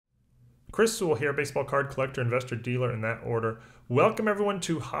Chris Sewall here, baseball card collector, investor, dealer in that order. Welcome everyone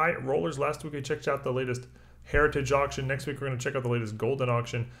to High Rollers. Last week we checked out the latest Heritage auction. Next week we're going to check out the latest Goldin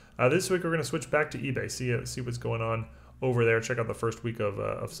auction. This week we're going to switch back to eBay, see what's going on over there. Check out the first week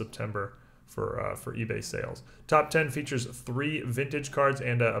of September for eBay sales. Top 10 features 3 vintage cards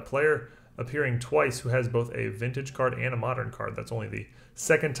and a player appearing twice who has both a vintage card and a modern card. That's only the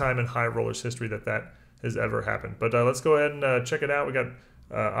second time in High Rollers history that has ever happened. But let's go ahead and check it out. We got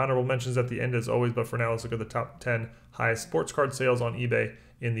honorable mentions at the end as always, but for now let's look at the top 10 highest sports card sales on eBay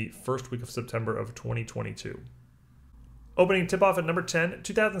in the first week of September of 2022. Opening tip-off at number 10,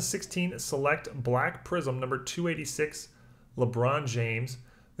 2016 Select Black Prism number 286, Lebron James.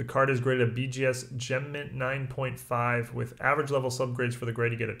 The card is graded a BGS Gem Mint 9.5 with average level subgrades for the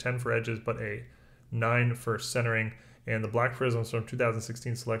grade. You get a 10 for edges, but a 9 for centering. And the Black Prisms from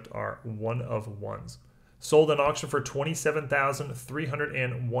 2016 Select are 1 of 1s. Sold in auction for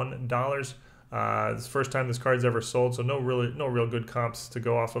 $27,301. This is the first time this card's ever sold, so no real good comps to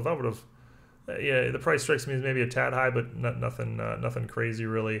go off of. I would have, yeah, the price strikes me as maybe a tad high, but nothing crazy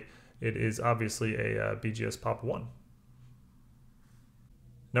really. It is obviously a BGS Pop 1.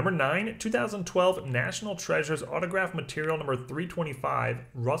 Number 9, 2012 National Treasures Autograph Material number 325,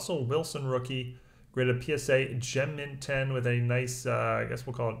 Russell Wilson rookie. Graded PSA Gem Mint 10 with a nice, I guess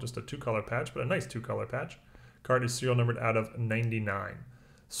we'll call it just a 2-color patch, but a nice 2-color patch. Card is serial numbered out of 99.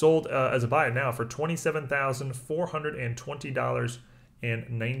 Sold as a buy it now for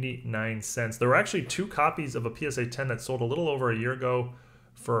 $27,420.99. There were actually 2 copies of a PSA 10 that sold a little over a year ago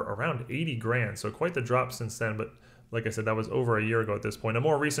for around 80 grand. So quite the drop since then, but like I said, that was over a year ago at this point. A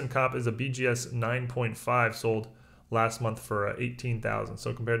more recent cop is a BGS 9.5 sold last month for $18,000.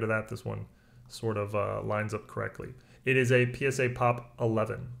 So compared to that, this one sort of lines up correctly. It is a PSA Pop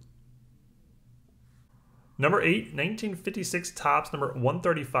 11. Number 8, 1956 Topps number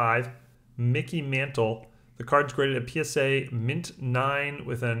 135, Mickey Mantle. The card's graded a PSA Mint 9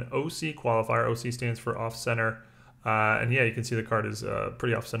 with an OC qualifier. OC stands for off center. And yeah, you can see the card is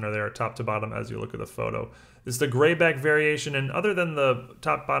pretty off center there, top to bottom as you look at the photo. It's the grayback variation, and other than the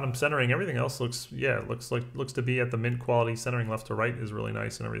top bottom centering, everything else looks to be at the mint quality. Centering left to right is really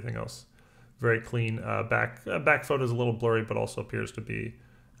nice, and everything else very clean. Back photo is a little blurry, but also appears to be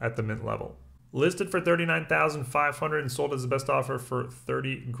at the mint level. Listed for $39,500 and sold as the best offer for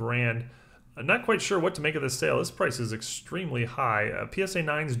 30 grand. I'm not quite sure what to make of this sale. This price is extremely high. PSA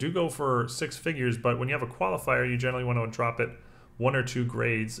 9s do go for 6 figures, but when you have a qualifier, you generally want to drop it 1 or 2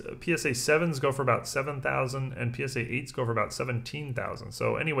 grades. PSA 7s go for about $7,000, and PSA 8s go for about $17,000.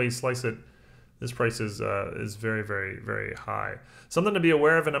 So anyway you slice it, this price is very, very, very high. Something to be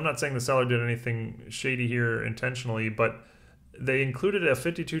aware of, and I'm not saying the seller did anything shady here intentionally, but they included a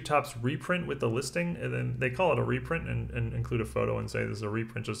 52 Topps reprint with the listing, and then they call it a reprint and include a photo and say this is a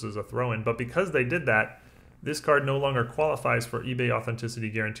reprint just as a throw-in. But because they did that, this card no longer qualifies for eBay Authenticity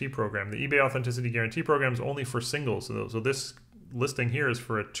Guarantee Program. The eBay Authenticity Guarantee Program is only for singles, so this listing here is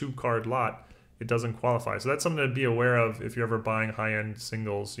for a 2-card lot. It doesn't qualify. So that's something to be aware of if you're ever buying high-end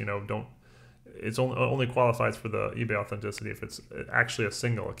singles. You know, it's only qualifies for the eBay authenticity if it's actually a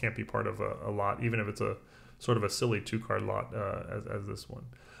single. It can't be part of a lot, even if it's a sort of a silly 2-card lot as this one.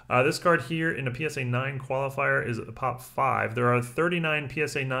 This card here in a PSA 9 qualifier is a Pop 5. There are 39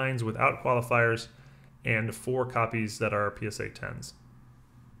 PSA 9s without qualifiers and 4 copies that are PSA 10s.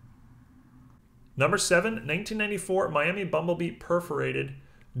 Number 7, 1994 Miami Bumblebee Perforated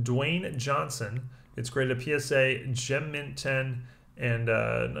Dwayne Johnson. It's graded a PSA Gem Mint 10. And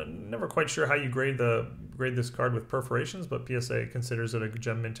never quite sure how you grade this card with perforations, but PSA considers it a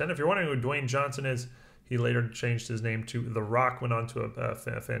Gem Mint 10. If you're wondering who Dwayne Johnson is, he later changed his name to The Rock, went on to a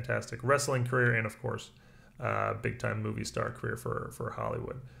fantastic wrestling career, and of course, big-time movie star career for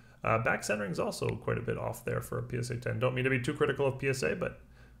Hollywood. Back centering is also quite a bit off there for a PSA 10. Don't mean to be too critical of PSA, but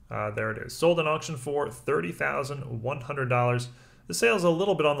there it is. Sold in auction for $30,100. The sale is a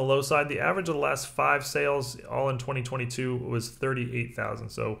little bit on the low side. The average of the last 5 sales, all in 2022, was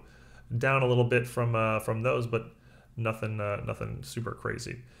 $38,000. So down a little bit from those, but nothing super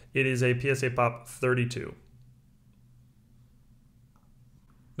crazy. It is a PSA Pop 32.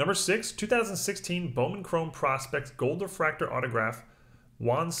 Number 6, 2016 Bowman Chrome Prospects Gold Refractor Autograph,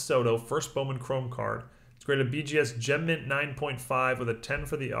 Juan Soto, first Bowman Chrome card. It's graded BGS Gem Mint 9.5 with a 10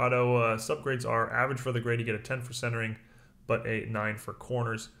 for the auto. Subgrades are average for the grade. You get a 10 for centering, but a 9 for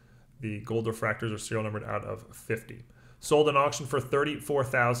corners. The gold refractors are serial numbered out of 50. Sold in auction for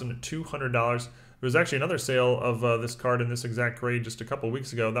 $34,200. There was actually another sale of this card in this exact grade just a couple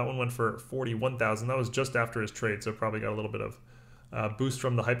weeks ago. That one went for $41,000. That was just after his trade, so probably got a little bit of boost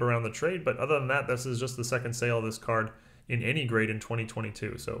from the hype around the trade. But other than that, this is just the second sale of this card in any grade in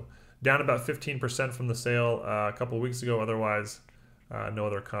 2022. So down about 15% from the sale a couple of weeks ago. Otherwise, no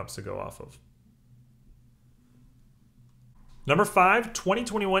other comps to go off of. Number 5,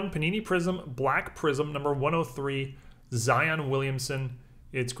 2021 Panini Prism Black Prism number 103, Zion Williamson.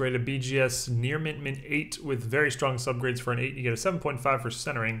 It's graded BGS near mint 8 with very strong subgrades for an 8. You get a 7.5 for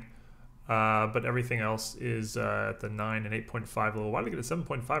centering, but everything else is at the 9 and 8.5 level. Why did they get a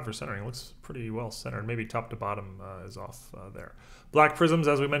 7.5 for centering? It looks pretty well centered. Maybe top to bottom is off there. Black Prisms,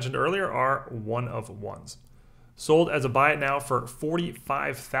 as we mentioned earlier, are 1 of 1s. Sold as a buy it now for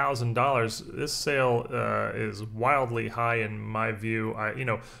 $45,000. This sale is wildly high in my view.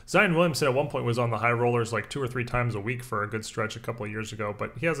 Zion Williamson at one point was on the high rollers like 2 or 3 times a week for a good stretch a couple of years ago,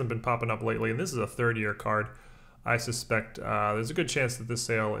 but he hasn't been popping up lately, and this is a third-year card. I suspect there's a good chance that this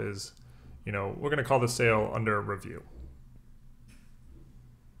sale is, we're going to call the sale under review.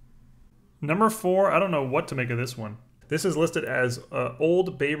 Number 4, I don't know what to make of this one. This is listed as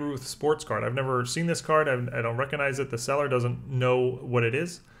old Babe Ruth sports card. I've never seen this card. I don't recognize it. The seller doesn't know what it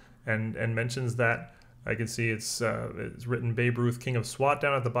is, and mentions that. I can see it's written Babe Ruth King of SWAT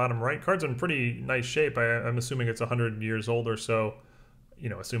down at the bottom right. Card's in pretty nice shape. I'm assuming it's 100 years old or so,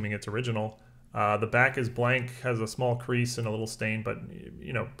 assuming it's original. The back is blank, has a small crease and a little stain, but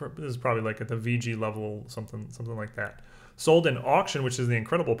this is probably like at the VG level, something like that. Sold in auction, which is the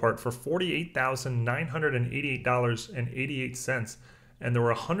incredible part, for $48,988.88, and there were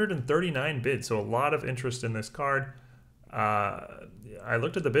 139 bids, so a lot of interest in this card. I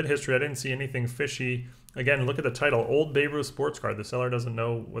looked at the bid history. I didn't see anything fishy. Again, look at the title, Old Babe Ruth Sports Card. The seller doesn't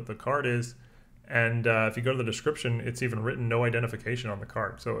know what the card is, and if you go to the description, it's even written no identification on the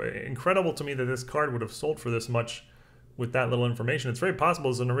card. So incredible to me that this card would have sold for this much with that little information. It's very possible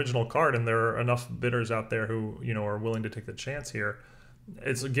it's an original card, and there are enough bidders out there who are willing to take the chance here.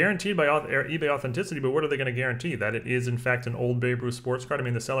 It's guaranteed by eBay authenticity, but what are they going to guarantee? That it is in fact an old Babe Ruth sports card? I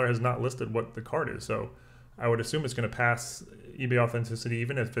mean, the seller has not listed what the card is, so I would assume it's going to pass eBay authenticity,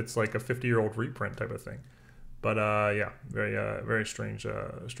 even if it's like a 50-year-old reprint type of thing. But yeah, very strange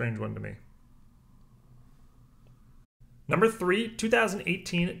one to me. Number 3,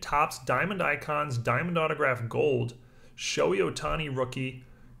 2018 Topps Diamond Icons Diamond Autograph Gold. Shohei Ohtani rookie,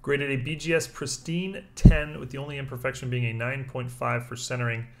 graded a BGS pristine 10 with the only imperfection being a 9.5 for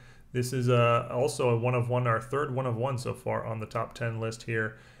centering. This is also a 1 of 1, our third 1 of 1 so far on the top 10 list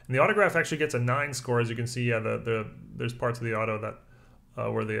here. And the autograph actually gets a 9 score. As you can see, yeah, there's parts of the auto that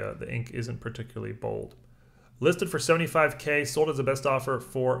where the ink isn't particularly bold. Listed for $75K, sold as a best offer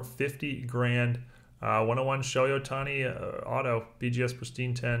for $50,000. 101 Shohei Ohtani auto, BGS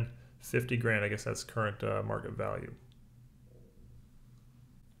pristine 10, $50,000. I guess that's current market value.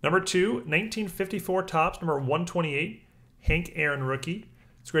 Number 2, 1954 Topps, number 128, Hank Aaron rookie.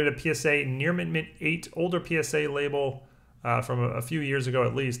 It's graded a PSA near mint 8, older PSA label from a few years ago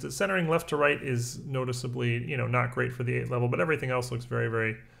at least. The centering left to right is noticeably, not great for the 8 level, but everything else looks very,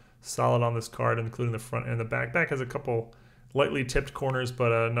 very solid on this card, including the front and the back. Back has a couple lightly tipped corners,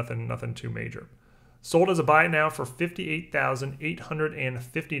 but nothing too major. Sold as a buy now for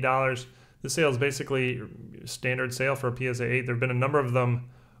 $58,850. This sale is basically standard sale for a PSA 8. There have been a number of them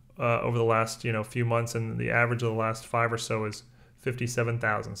over the last few months, and the average of the last 5 or so is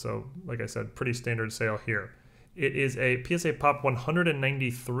 $57,000. So, like I said, pretty standard sale here. It is a PSA Pop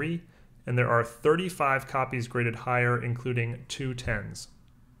 193, and there are 35 copies graded higher, including 2 10s.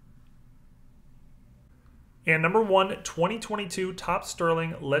 And number 1, 2022 Topps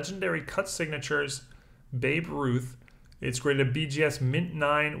Sterling Legendary Cut Signatures Babe Ruth. It's graded BGS mint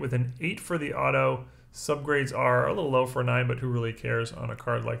 9 with an 8 for the auto. Subgrades are a little low for a 9, but who really cares on a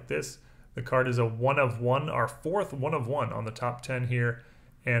card like this? The card is a 1 of 1, our 4th 1 of 1 on the top 10 here,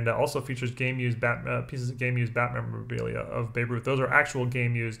 and also features game-used pieces of game-used bat memorabilia of Babe Ruth. Those are actual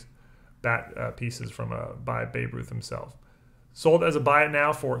game-used bat pieces from by Babe Ruth himself. Sold as a buy it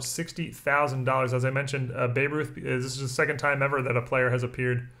now for $60,000. As I mentioned, Babe Ruth, this is the second time ever that a player has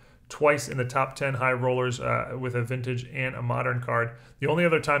appeared twice in the top 10 high rollers with a vintage and a modern card. The only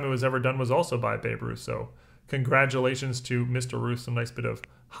other time it was ever done was also by Babe Ruth. So congratulations to Mr. Ruth. Some nice bit of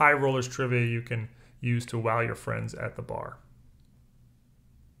high rollers trivia you can use to wow your friends at the bar.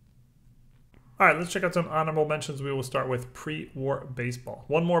 All right, let's check out some honorable mentions. We will start with pre-war baseball.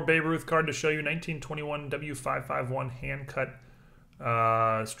 One more Babe Ruth card to show you. 1921 W551 hand-cut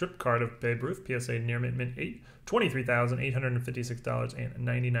strip card of Babe Ruth, PSA near mint 8,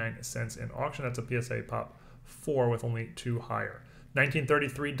 $23,856.99 in auction. That's a PSA Pop 4 with only 2 higher.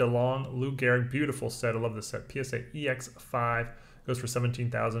 1933 DeLong Lou Gehrig, beautiful set. I love this set. PSA EX5 goes for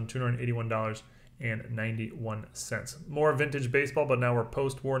 $17,281.91. More vintage baseball, but now we're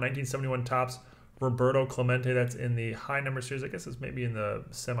post-war. 1971 Topps Roberto Clemente, that's in the high number series. I guess it's maybe in the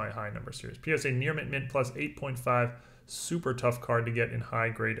semi-high number series. PSA near mint plus 8.5. Super tough card to get in high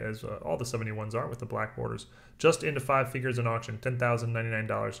grade, as all the 71s are with the black borders. Just into 5 figures in auction,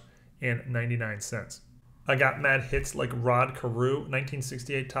 $10,099.99. I got mad hits like Rod Carew,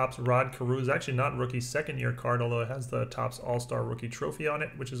 1968 Topps Rod Carew is actually not rookie second year card, although it has the Topps All-Star Rookie Trophy on it,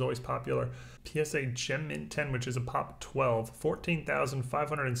 which is always popular. PSA Gem Mint 10, which is a pop 12,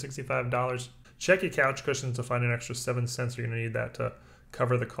 $14,565. Check your couch cushions to find an extra 7 cents. You're going to need that to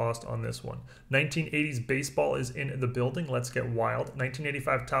cover the cost on this one. 1980s baseball is in the building. Let's get wild.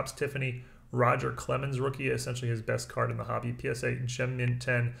 1985 Topps Tiffany Roger Clemens rookie, essentially his best card in the hobby. PSA Gem Mint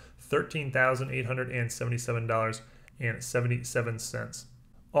 10, $13,877.77.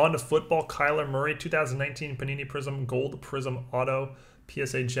 On to football, Kyler Murray, 2019 Panini Prism Gold Prism Auto.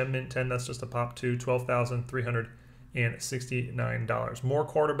 PSA Gem Mint 10, that's just a pop 2, $12,369. More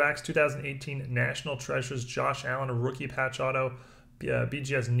quarterbacks, 2018 National Treasures Josh Allen, a rookie patch auto.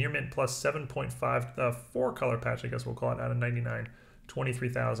 BGS Near Mint plus 7.5, 4-color patch, I guess we'll call it, out of 99,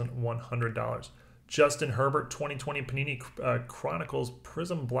 $23,100. Justin Herbert, 2020 Panini Chronicles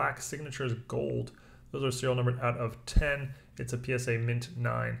Prism Black Signatures Gold. Those are serial numbered out of 10. It's a PSA Mint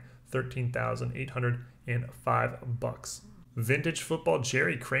 9, $13,805. Vintage football,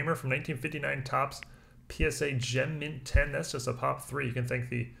 Jerry Kramer from 1959 Topps PSA Gem Mint 10. That's just a pop 3. You can thank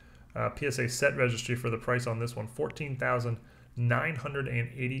the PSA set registry for the price on this one,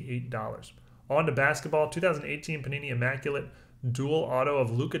 $14,988. On to basketball, 2018 Panini Immaculate Dual Auto of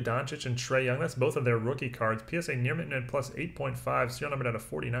Luka Doncic and Trae Young. That's both of their rookie cards. PSA Near Mint plus 8.5, serial numbered out of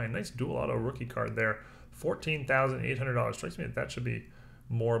 49. Nice dual auto rookie card there. $14,800. Strikes me that should be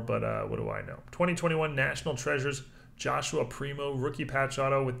more, but what do I know? 2021 National Treasures Joshua Primo rookie patch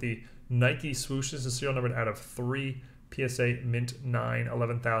auto with the Nike swooshes. The serial numbered out of 3. PSA Mint 9,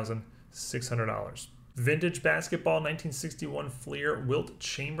 $11,600. Vintage basketball, 1961 Fleer Wilt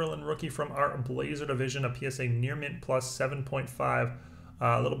Chamberlain rookie from our Blazer division, a PSA Near Mint plus 7.5,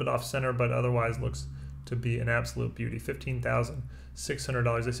 a little bit off center, but otherwise looks to be an absolute beauty.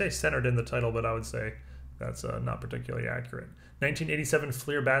 $15,600. They say centered in the title, but I would say that's not particularly accurate. 1987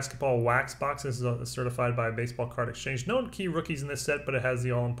 Fleer basketball wax box. This is certified by Baseball Card Exchange. No key rookies in this set, but it has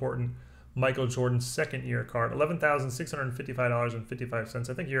the all-important Michael Jordan second year card. $11,655.55.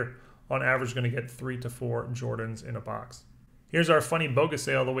 I think you're on average going to get 3 to 4 Jordans in a box. Here's our funny bogus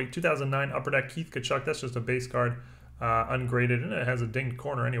sale of the week. 2009 Upper Deck Keith Kachuk. That's just a base card, ungraded, and it has a dinged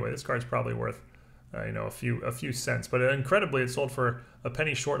corner anyway. This card's probably worth a few cents, but incredibly it sold for a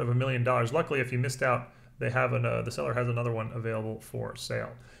penny short of $1 million. Luckily, if you missed out, they have the seller has another one available for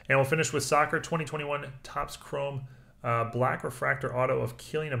sale. And we'll finish with soccer. 2021 Topps Chrome Black Refractor Auto of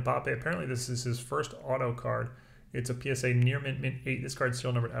Kylian Mbappe. Apparently this is his first auto card. It's a PSA Near Mint 8. This card's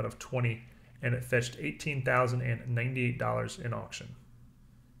serial numbered out of 20, and it fetched $18,098 in auction.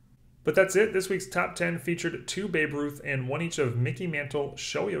 But that's it. This week's top 10 featured 2 Babe Ruth and 1 each of Mickey Mantle,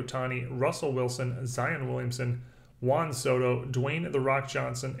 Shohei Ohtani, Russell Wilson, Zion Williamson, Juan Soto, Dwayne "The Rock"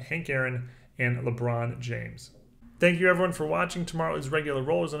 Johnson, Hank Aaron, and LeBron James. Thank you everyone for watching. Tomorrow is regular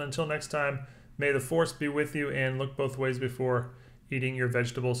rollers, and until next time, may the force be with you, and look both ways before eating your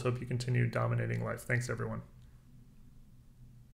vegetables. Hope you continue dominating life. Thanks everyone.